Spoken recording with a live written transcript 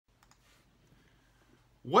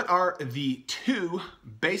What are the 2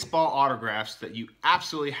 baseball autographs that you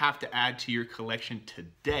absolutely have to add to your collection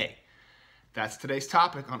today? That's today's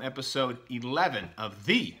topic on episode 11 of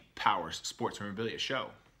the Powers Sports Memorabilia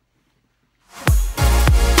Show.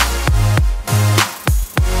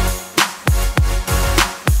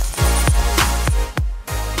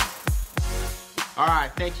 All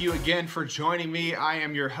right, thank you again for joining me. I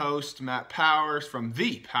am your host, Matt Powers from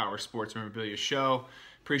the Powers Sports Memorabilia Show.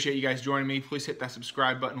 Appreciate you guys joining me. Please hit that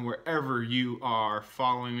subscribe button wherever you are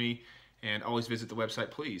following me. And always visit the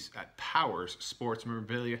website, please, at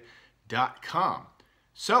powersportsmemorabilia.com.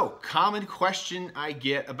 So, common question I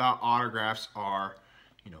get about autographs are,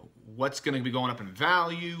 what's going to be going up in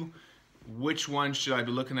value? Which ones should I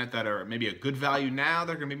be looking at that are maybe a good value now?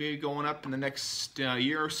 They're going to be maybe going up in the next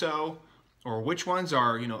year or so. Or which ones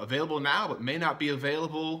are, available now but may not be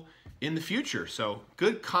available in the future. So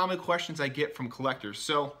good common questions I get from collectors.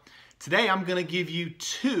 So today I'm going to give you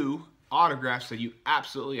 2 autographs that you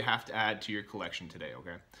absolutely have to add to your collection today,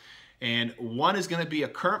 okay? And one is going to be a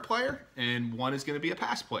current player and one is going to be a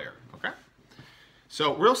past player, okay?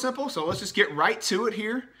 So real simple. So let's just get right to it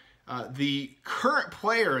here. The current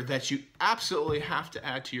player that you absolutely have to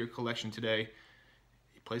add to your collection today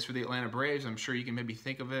plays for the Atlanta Braves. I'm sure you can maybe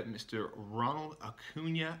think of it, Mr. Ronald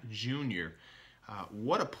Acuna Jr.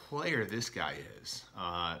 What a player this guy is.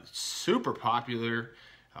 Super popular.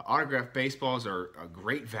 Autographed baseballs are a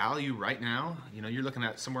great value right now. You're looking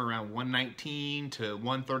at somewhere around 119 to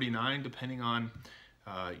 139, depending on,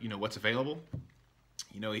 what's available.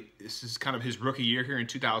 This is kind of his rookie year here in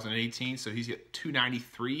 2018, so he's got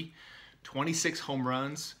 293, 26 home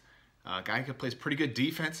runs. Guy who plays pretty good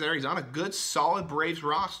defense there. He's on a good, solid Braves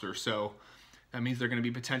roster, so that means they're going to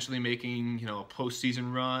be potentially making, a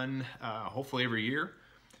postseason run, hopefully every year.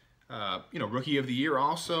 Rookie of the year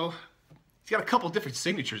also. He's got a couple different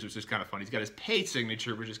signatures, which is kind of funny. He's got his paid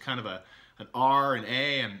signature, which is kind of an R and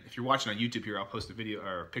A, and if you're watching on YouTube here, I'll post a video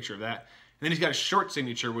or a picture of that. And then he's got a short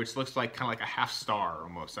signature, which looks like kind of like a half star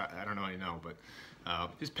almost. I don't know, but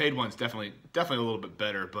his paid one's definitely a little bit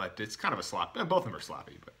better, but it's kind of a slop. Both of them are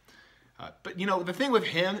sloppy, but the thing with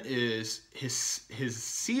him is his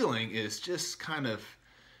ceiling is just kind of,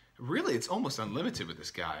 really, it's almost unlimited with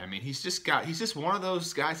this guy. I mean, he's just one of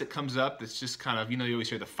those guys that comes up that's just kind of, you always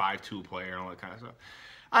hear the 5-tool player and all that kind of stuff.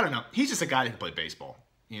 I don't know. He's just a guy that can play baseball,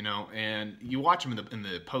 and you watch him in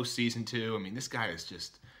the postseason too. I mean, this guy is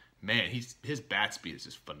just, man, his bat speed is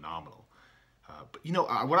just phenomenal. But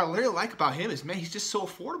what I really like about him is, man, he's just so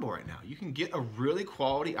affordable right now. You can get a really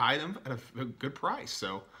quality item at a good price.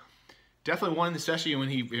 So definitely one, especially when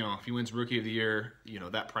if he wins Rookie of the Year,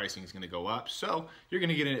 that pricing is going to go up. So you're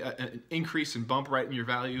going to get an increase and bump right in your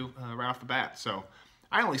value right off the bat. So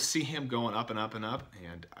I only see him going up and up and up,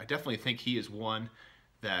 and I definitely think he is one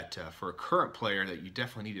that for a current player that you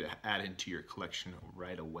definitely need to add into your collection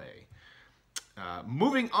right away.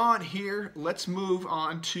 Moving on here, let's move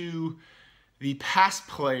on to the past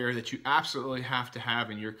player that you absolutely have to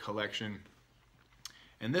have in your collection.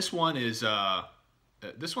 And this one is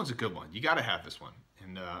this one's a good one. You got to have this one.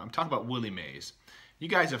 And I'm talking about Willie Mays. You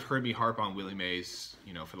guys have heard me harp on Willie Mays,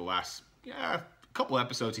 for the last couple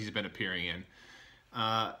episodes he's been appearing in.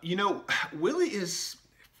 Willie he's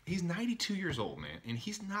 92 years old, man, and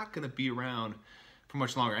he's not going to be around for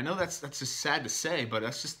much longer. I know that's just sad to say, but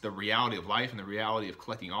that's just the reality of life and the reality of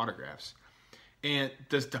collecting autographs. And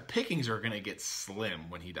the pickings are going to get slim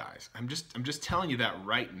when he dies. I'm just telling you that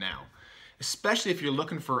right now. Especially if you're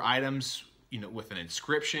looking for items with an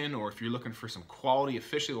inscription, or if you're looking for some quality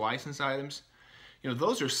officially licensed items,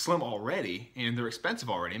 those are slim already and they're expensive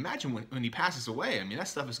already. Imagine when he passes away. I mean, that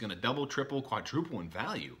stuff is going to double, triple, quadruple in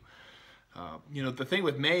value. The thing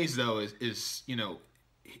with Mays though is you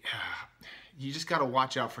just got to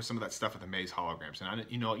watch out for some of that stuff with the Mays holograms. And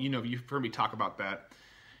you've heard me talk about that.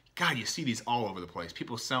 God, you see these all over the place.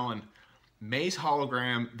 People selling Mays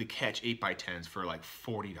hologram, the catch 8x10s for like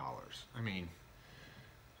 $40. I mean,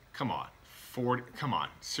 come on. Come on,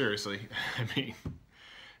 seriously. I mean,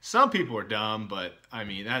 some people are dumb, but I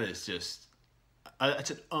mean, that is just,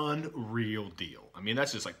 it's an unreal deal. I mean,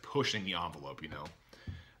 that's just like pushing the envelope,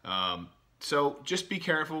 So just be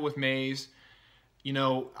careful with Mays.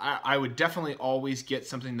 I would definitely always get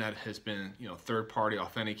something that has been, third-party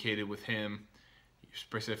authenticated with him.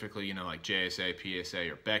 Specifically, like JSA,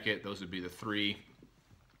 PSA, or Beckett. Those would be the 3.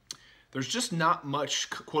 There's just not much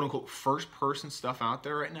quote-unquote first-person stuff out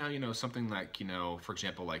there right now. Something like, for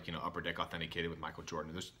example, like, Upper Deck Authenticated with Michael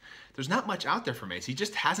Jordan. There's not much out there for Mace. He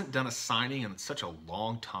just hasn't done a signing in such a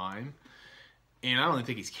long time. And I don't even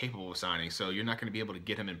think he's capable of signing, so you're not going to be able to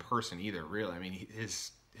get him in person either, really. I mean,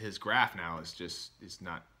 his graph now is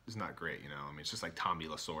not great, you know. I mean, it's just like Tommy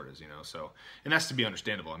Lasorda's, you know. So, and that's to be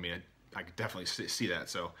understandable. I mean, I could definitely see that.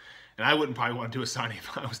 So, and I wouldn't probably want to do a signing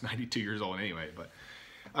if I was 92 years old anyway.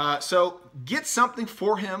 But so get something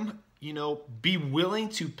for him. You know, be willing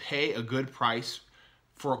to pay a good price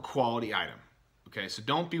for a quality item. Okay, so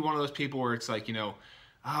don't be one of those people where it's like, you know,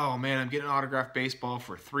 oh man, I'm getting an autographed baseball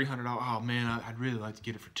for $300. Oh man, I'd really like to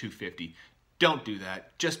get it for $250. Don't do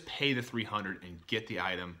that. Just pay the $300 and get the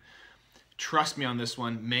item. Trust me on this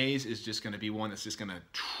one. Mays is just going to be one that's just going to,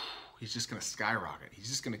 he's just going to skyrocket. He's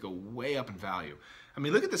just going to go way up in value. I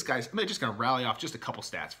mean, look at this guy. I'm just going to rally off just a couple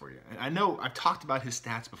stats for you. And I know I've talked about his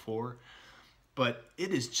stats before, but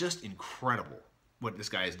it is just incredible what this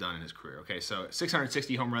guy has done in his career. Okay, so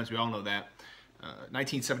 660 home runs. We all know that.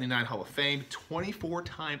 1979 Hall of Fame,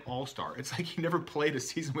 24-time All-Star. It's like he never played a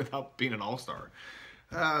season without being an All-Star.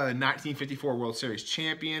 1954 World Series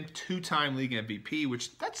champion, 2-time league MVP,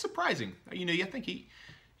 which that's surprising. You know, you think he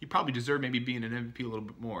probably deserved maybe being an MVP a little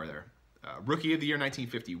bit more there. Rookie of the Year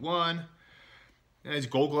 1951. And he's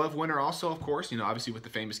Gold Glove winner also, of course. You know, obviously with the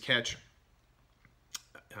famous catch.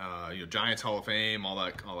 You know, Giants Hall of Fame, all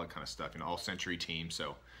that kind of stuff. You know, all-century team.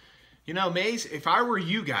 So, you know, Mays, if I were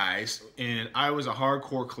you guys and I was a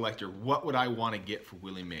hardcore collector, what would I want to get for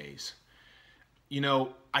Willie Mays? You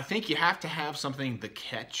know, I think you have to have something to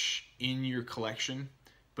catch in your collection,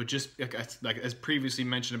 but just like as previously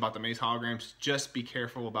mentioned about the Mays holograms, just be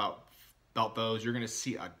careful about those. You're going to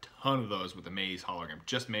see a ton of those with the Mays hologram,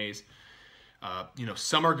 just Mays. You know,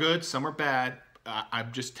 some are good, some are bad.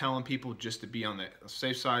 I'm just telling people just to be on the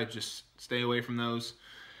safe side, just stay away from those.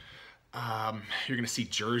 You're going to see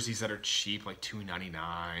jerseys that are cheap, like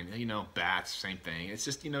 $2.99. You know, bats, same thing. It's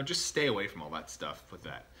just, you know, just stay away from all that stuff with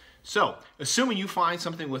that. So, assuming you find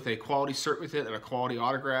something with a quality cert with it and a quality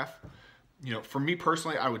autograph, you know, for me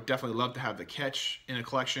personally, I would definitely love to have the catch in a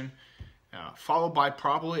collection, followed by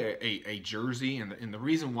probably a jersey. And the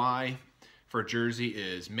reason why for a jersey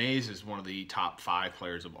is Mays is one of the top 5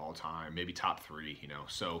 players of all time, maybe top 3, you know.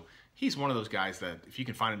 So, he's one of those guys that if you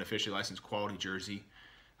can find an officially licensed quality jersey,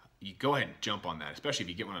 you go ahead and jump on that, especially if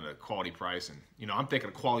you get one at a quality price. And, you know, I'm thinking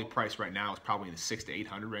a quality price right now is probably in the $600 to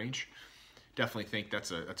 $800 range. Definitely think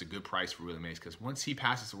that's a good price for Willie Mays, because once he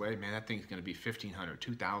passes away, man, that thing's going to be $1,500,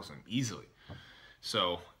 $2,000 easily.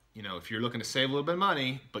 So, you know, if you're looking to save a little bit of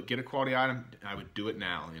money but get a quality item, I would do it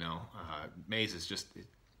now. You know, Mays is just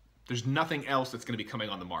there's nothing else that's going to be coming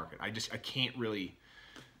on the market. I can't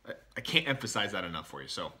emphasize that enough for you.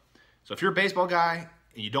 So if you're a baseball guy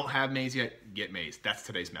and you don't have Mays yet, get Mays. That's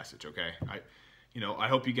today's message. Okay. I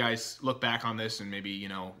hope you guys look back on this and maybe, you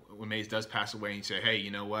know, when Mays does pass away and you say, hey,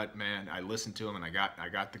 you know what, man, I listened to him and I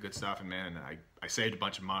got the good stuff, and man, I saved a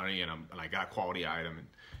bunch of money and I got a quality item,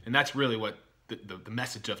 and that's really what the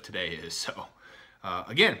message of today is. So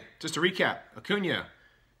again, just to recap, Acuna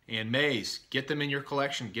and Mays, get them in your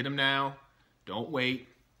collection, get them now, don't wait.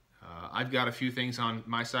 I've got a few things on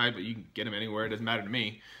my side, but you can get them anywhere. It doesn't matter to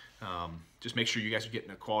me. Just make sure you guys are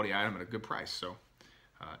getting a quality item at a good price. So.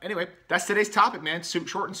 Anyway, that's today's topic, man.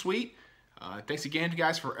 Short and sweet. Thanks again,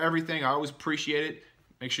 guys, for everything. I always appreciate it.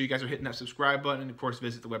 Make sure you guys are hitting that subscribe button. And, of course,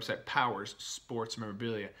 visit the website,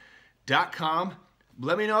 powerssportsmemorabilia.com.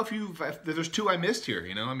 Let me know if there's 2 I missed here.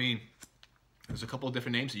 You know, I mean, there's a couple of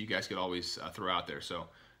different names that you guys could always throw out there. So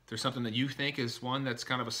if there's something that you think is one that's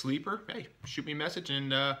kind of a sleeper, hey, shoot me a message,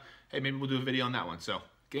 and, hey, maybe we'll do a video on that one. So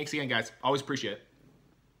thanks again, guys. Always appreciate it.